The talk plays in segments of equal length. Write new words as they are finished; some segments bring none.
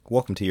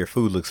Welcome to Your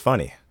Food Looks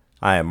Funny.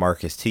 I am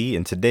Marcus T,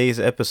 and today's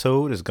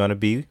episode is going to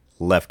be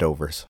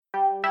leftovers.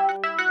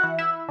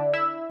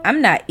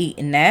 I'm not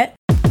eating that.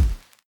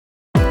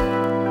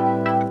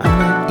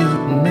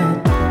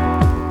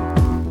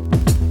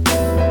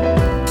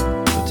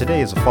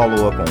 Today is a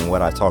follow-up on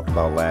what I talked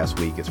about last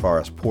week as far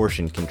as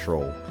portion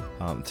control.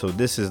 So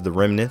this is the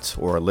remnants,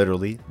 or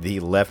literally the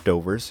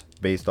leftovers,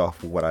 based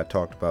off of what I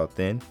talked about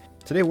then.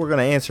 Today we're going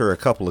to answer a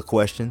couple of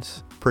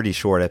questions. Pretty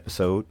short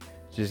episode.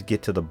 Just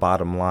get to the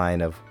bottom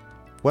line of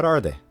what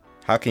are they?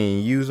 How can you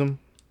use them?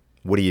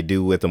 What do you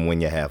do with them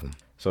when you have them?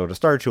 So to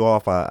start you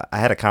off, I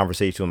had a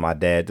conversation with my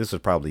dad. This was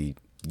probably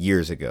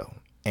years ago.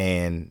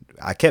 And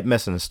I kept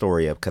messing the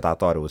story up because I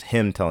thought it was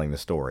him telling the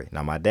story.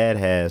 Now, my dad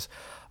has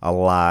a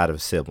lot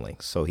of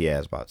siblings. So he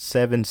has about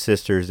 7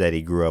 sisters that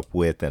he grew up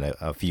with and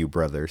a few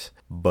brothers.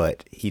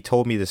 But he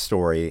told me the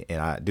story, and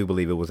I do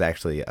believe it was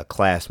actually a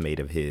classmate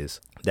of his,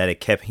 that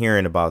it kept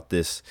hearing about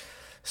this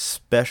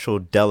special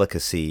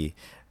delicacy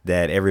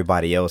that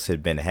everybody else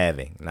had been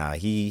having. Now,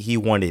 he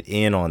wanted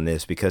in on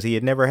this because he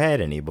had never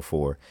had any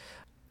before.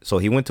 So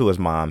he went to his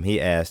mom.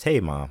 He asked, "Hey,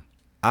 Mom,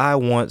 I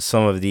want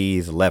some of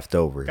these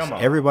leftovers.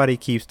 Everybody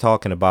keeps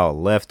talking about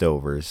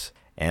leftovers,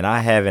 and I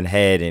haven't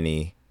had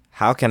any.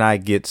 How can I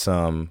get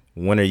some?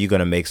 When are you going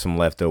to make some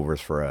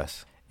leftovers for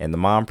us?" And the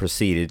mom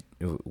proceeded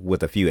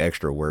with a few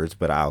extra words,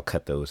 but I'll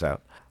cut those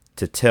out,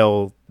 to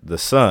tell the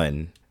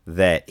son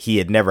that he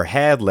had never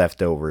had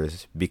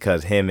leftovers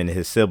because him and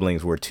his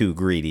siblings were too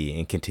greedy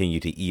and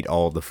continued to eat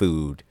all the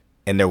food,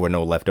 and there were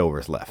no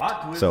leftovers left.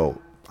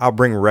 So I'll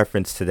bring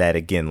reference to that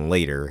again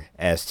later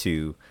as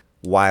to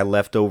why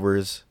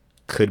leftovers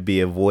could be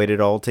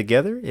avoided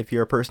altogether if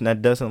you're a person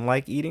that doesn't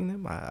like eating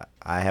them.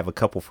 I have a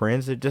couple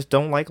friends that just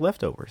don't like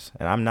leftovers,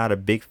 and I'm not a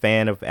big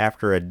fan of,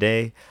 after a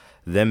day,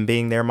 them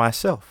being there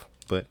myself.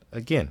 But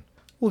again,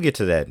 we'll get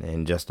to that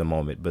in just a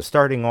moment. But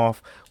starting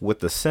off with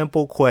the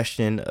simple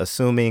question,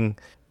 assuming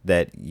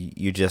that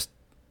you just,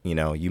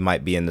 you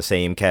might be in the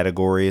same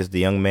category as the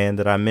young man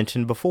that I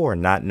mentioned before,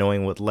 not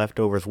knowing what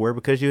leftovers were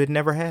because you had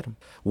never had them.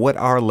 What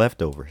are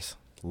leftovers?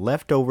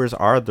 Leftovers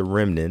are the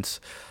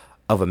remnants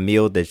of a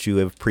meal that you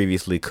have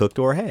previously cooked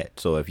or had.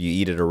 So if you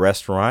eat at a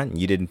restaurant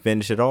and you didn't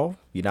finish it all,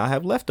 you now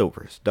have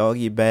leftovers.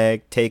 Doggy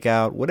bag,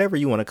 takeout, whatever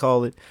you want to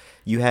call it.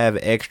 You have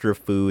extra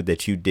food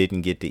that you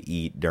didn't get to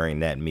eat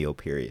during that meal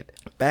period.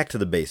 Back to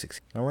the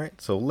basics. All right.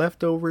 So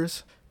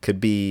leftovers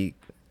could be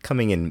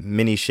coming in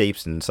many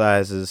shapes and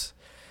sizes.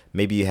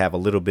 Maybe you have a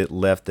little bit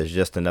left that's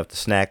just enough to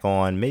snack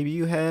on. Maybe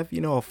you have,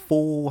 a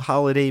full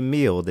holiday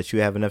meal that you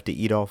have enough to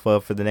eat off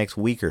of for the next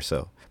week or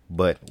so.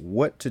 But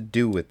what to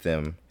do with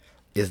them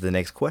is the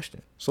next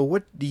question. So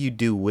what do you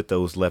do with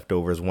those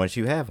leftovers once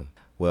you have them?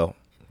 Well,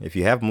 if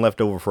you have them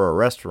left over for a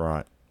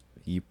restaurant,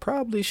 you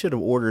probably should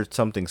have ordered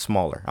something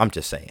smaller. I'm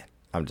just saying.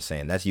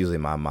 That's usually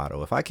my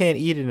motto. If I can't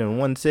eat it in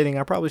one sitting,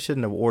 I probably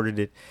shouldn't have ordered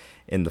it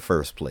in the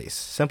first place.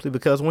 Simply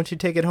because once you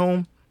take it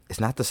home, it's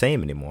not the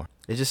same anymore.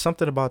 It's just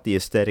something about the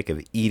aesthetic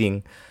of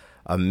eating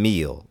a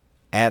meal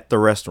at the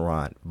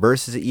restaurant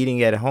versus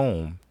eating at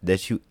home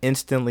that you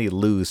instantly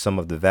lose some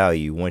of the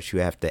value once you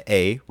have to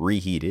A,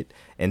 reheat it,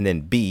 and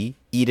then B,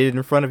 eat it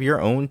in front of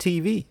your own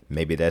TV.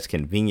 Maybe that's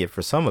convenient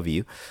for some of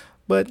you,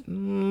 but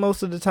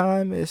most of the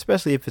time,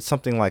 especially if it's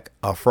something like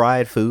a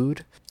fried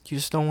food, you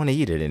just don't want to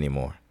eat it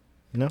anymore,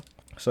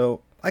 So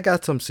I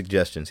got some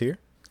suggestions here.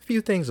 A few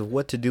things of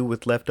what to do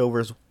with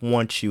leftovers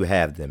once you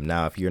have them.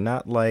 Now, if you're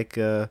not like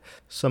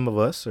some of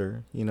us,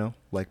 or,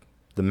 like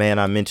the man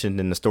I mentioned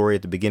in the story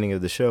at the beginning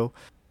of the show,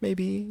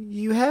 maybe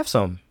you have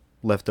some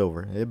left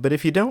over. But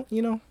if you don't,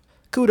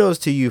 kudos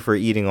to you for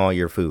eating all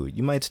your food.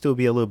 You might still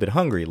be a little bit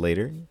hungry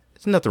later.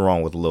 There's nothing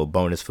wrong with a little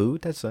bonus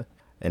food. That's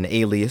an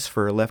alias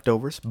for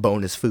leftovers,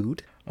 bonus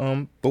food.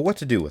 But what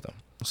to do with them?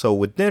 So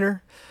with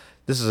dinner,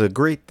 this is a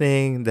great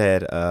thing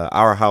that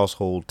our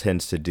household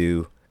tends to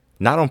do,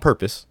 not on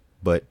purpose,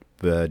 but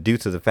due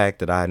to the fact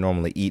that I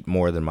normally eat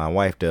more than my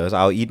wife does.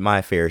 I'll eat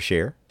my fair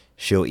share.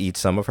 She'll eat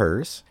some of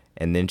hers,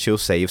 and then she'll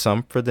save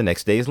some for the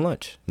next day's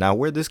lunch. Now,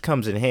 where this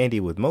comes in handy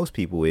with most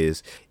people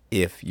is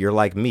if you're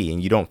like me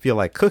and you don't feel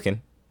like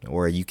cooking,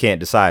 or you can't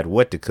decide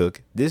what to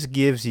cook, this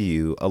gives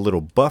you a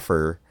little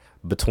buffer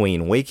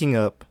between waking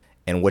up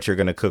and what you're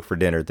going to cook for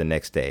dinner the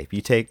next day. If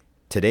you take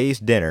today's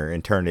dinner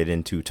and turn it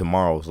into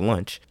tomorrow's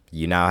lunch,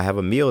 you now have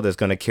a meal that's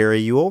going to carry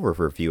you over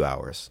for a few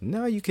hours.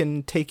 Now you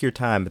can take your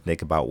time and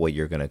think about what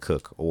you're going to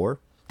cook, or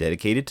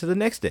dedicate it to the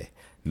next day.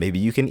 Maybe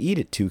you can eat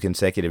it 2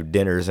 consecutive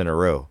dinners in a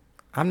row.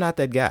 I'm not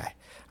that guy.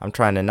 I'm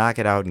trying to knock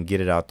it out and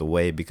get it out the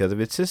way, because if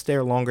it sits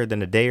there longer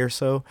than a day or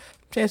so,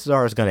 chances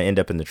are it's going to end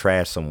up in the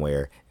trash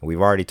somewhere. And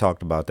we've already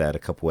talked about that a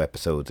couple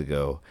episodes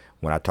ago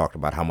when I talked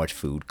about how much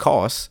food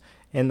costs,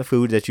 and the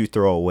food that you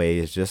throw away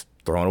is just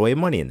throwing away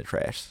money in the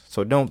trash.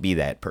 So don't be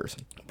that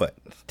person. But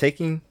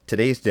taking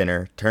today's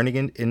dinner, turning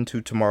it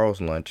into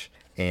tomorrow's lunch,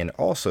 and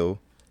also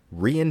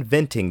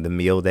reinventing the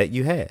meal that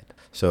you had.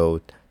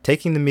 So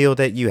taking the meal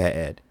that you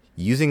had,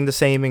 using the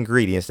same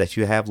ingredients that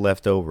you have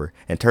left over,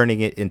 and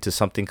turning it into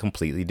something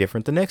completely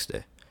different the next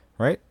day,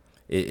 right?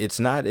 It's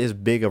not as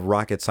big of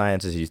rocket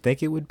science as you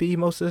think it would be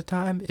most of the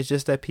time. It's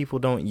just that people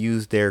don't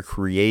use their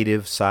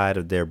creative side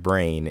of their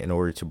brain in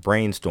order to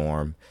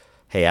brainstorm.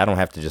 Hey, I don't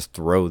have to just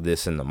throw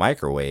this in the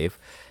microwave,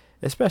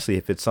 especially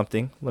if it's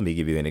something, let me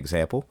give you an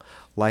example,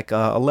 like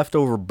a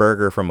leftover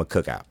burger from a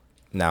cookout.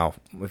 Now,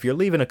 if you're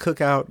leaving a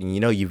cookout and you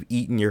know you've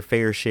eaten your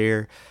fair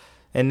share,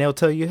 and they'll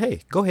tell you,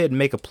 hey, go ahead and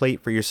make a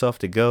plate for yourself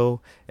to go.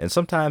 And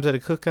sometimes at a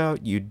cookout,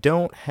 you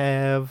don't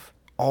have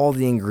all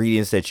the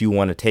ingredients that you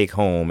want to take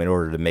home in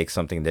order to make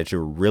something that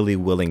you're really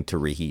willing to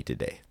reheat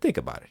today. Think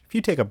about it. If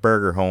you take a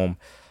burger home,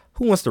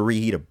 who wants to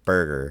reheat a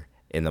burger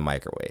in the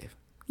microwave?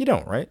 You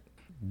don't, right?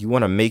 You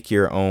want to make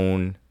your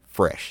own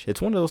fresh. It's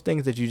one of those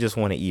things that you just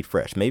want to eat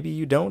fresh. Maybe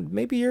you don't.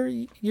 Maybe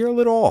you're a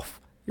little off.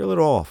 You're a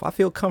little off. I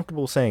feel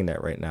comfortable saying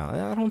that right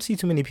now. I don't see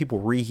too many people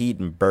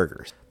reheating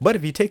burgers. But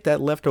if you take that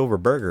leftover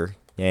burger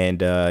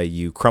and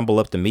you crumble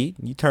up the meat,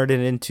 you turn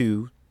it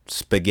into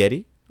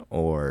spaghetti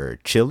or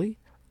chili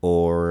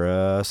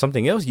or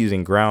something else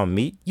using ground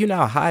meat, you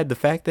now hide the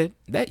fact that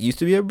that used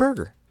to be a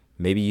burger.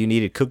 Maybe you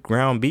needed cooked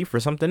ground beef or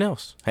something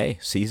else. Hey,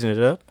 season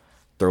it up,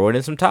 throw it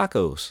in some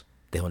tacos.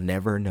 They'll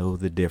never know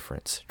the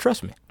difference.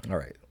 Trust me. All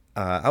right.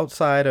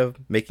 Outside of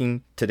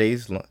making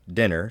today's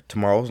dinner,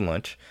 tomorrow's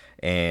lunch,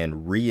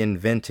 and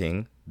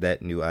reinventing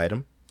that new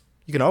item,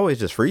 you can always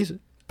just freeze it.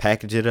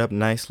 Package it up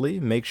nicely.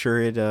 Make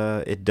sure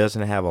it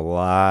doesn't have a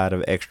lot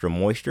of extra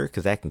moisture,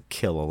 because that can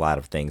kill a lot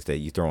of things that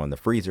you throw in the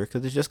freezer,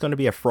 because it's just going to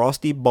be a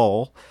frosty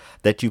ball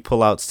that you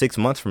pull out 6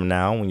 months from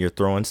now when you're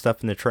throwing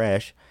stuff in the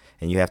trash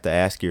and you have to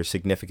ask your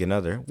significant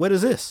other, what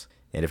is this?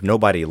 And if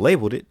nobody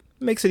labeled it,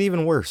 it makes it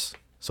even worse.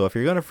 So if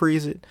you're going to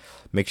freeze it,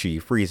 make sure you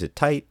freeze it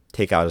tight.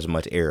 Take out as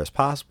much air as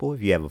possible.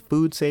 If you have a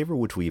food saver,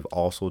 which we've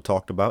also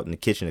talked about in the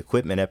kitchen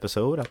equipment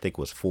episode, I think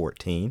was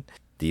 14.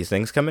 These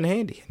things come in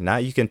handy. Now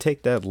you can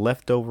take that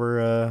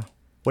leftover,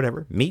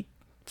 meat,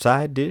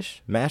 side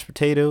dish, mashed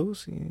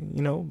potatoes,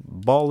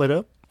 ball it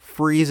up,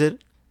 freeze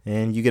it,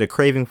 and you get a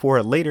craving for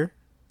it later.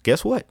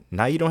 Guess what?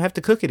 Now you don't have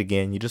to cook it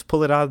again. You just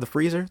pull it out of the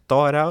freezer,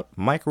 thaw it out,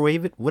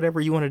 microwave it, whatever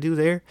you want to do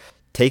there.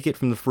 Take it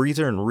from the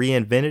freezer and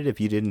reinvent it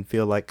if you didn't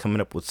feel like coming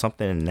up with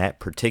something in that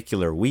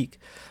particular week.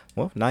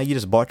 Well, now you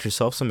just bought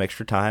yourself some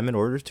extra time in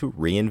order to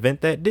reinvent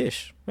that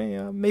dish.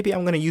 Maybe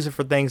I'm going to use it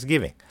for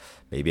Thanksgiving.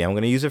 Maybe I'm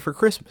going to use it for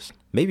Christmas.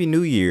 Maybe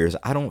New Year's,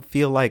 I don't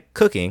feel like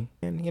cooking,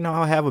 and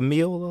I'll have a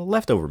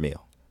leftover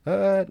meal.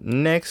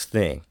 Next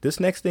thing. This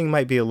next thing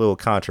might be a little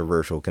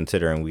controversial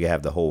considering we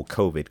have the whole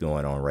COVID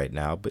going on right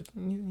now, but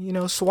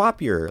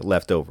swap your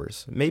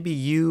leftovers. Maybe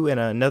you and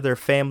another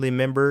family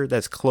member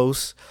that's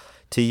close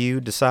to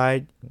you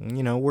decide,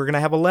 we're going to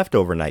have a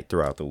leftover night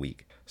throughout the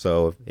week.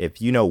 So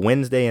if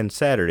Wednesday and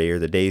Saturday are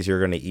the days you're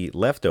going to eat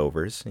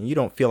leftovers and you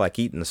don't feel like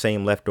eating the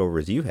same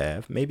leftovers you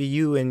have, maybe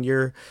you and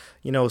your,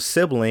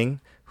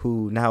 sibling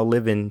who now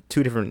live in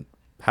two different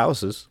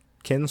houses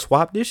can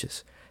swap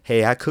dishes.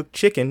 Hey, I cooked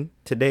chicken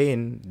today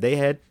and they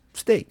had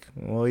steak.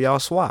 Well, y'all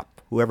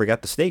swap. Whoever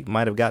got the steak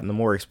might have gotten the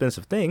more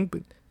expensive thing,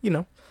 but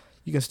you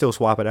can still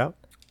swap it out.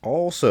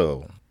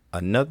 Also,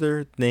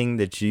 another thing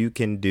that you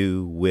can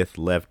do with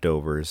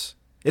leftovers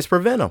is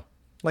prevent them.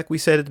 Like we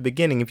said at the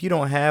beginning, if you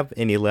don't have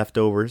any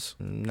leftovers,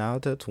 now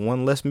that's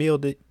one less meal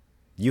that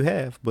you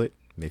have. But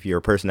if you're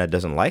a person that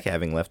doesn't like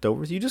having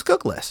leftovers, you just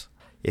cook less.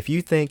 If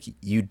you think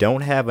you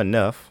don't have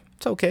enough,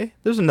 it's okay.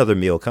 There's another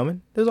meal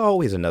coming. There's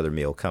always another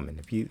meal coming.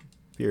 If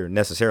you're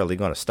necessarily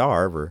going to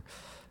starve, or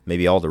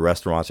maybe all the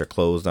restaurants are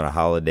closed on a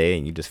holiday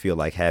and you just feel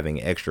like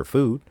having extra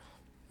food,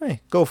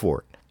 hey, go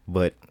for it.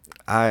 But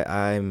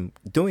I'm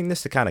doing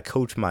this to kind of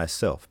coach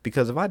myself,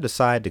 because if I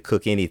decide to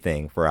cook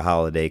anything for a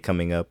holiday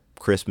coming up,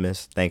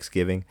 Christmas,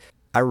 Thanksgiving,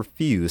 I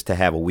refuse to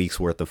have a week's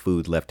worth of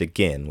food left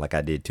again like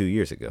I did 2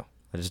 years ago.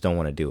 I just don't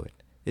want to do it.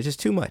 It's just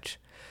too much.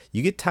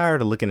 You get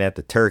tired of looking at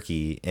the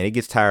turkey, and it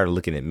gets tired of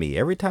looking at me.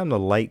 Every time the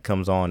light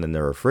comes on in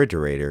the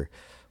refrigerator,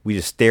 we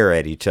just stare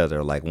at each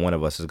other like one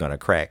of us is going to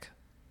crack.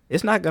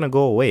 It's not going to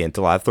go away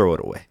until I throw it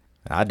away.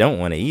 I don't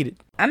want to eat it.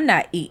 I'm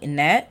not eating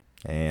that.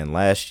 And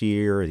last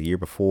year or the year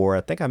before,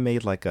 I think I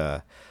made like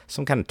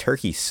some kind of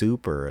turkey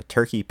soup or a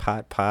turkey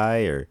pot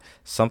pie or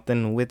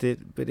something with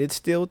it, but it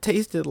still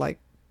tasted like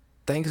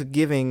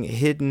Thanksgiving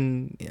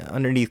hidden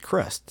underneath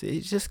crust.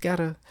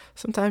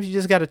 Sometimes you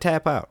just gotta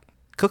tap out.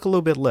 Cook a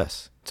little bit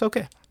less. It's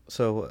okay.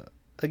 So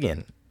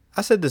again,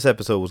 I said this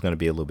episode was going to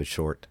be a little bit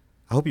short.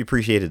 I hope you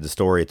appreciated the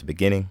story at the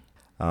beginning.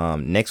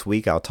 Next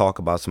week, I'll talk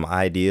about some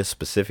ideas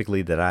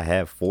specifically that I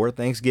have for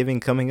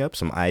Thanksgiving coming up,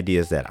 some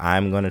ideas that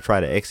I'm going to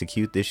try to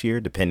execute this year,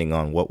 depending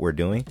on what we're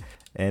doing,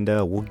 and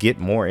we'll get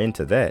more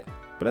into that.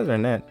 But other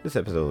than that, this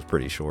episode was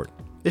pretty short.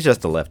 It's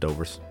just the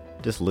leftovers,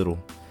 just a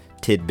little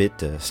tidbit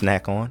to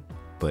snack on,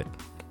 but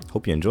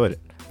hope you enjoyed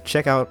it.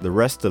 Check out the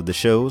rest of the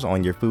shows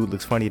on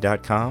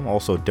yourfoodlooksfunny.com.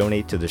 Also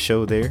donate to the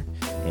show there,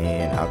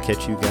 and I'll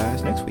catch you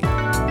guys next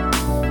week.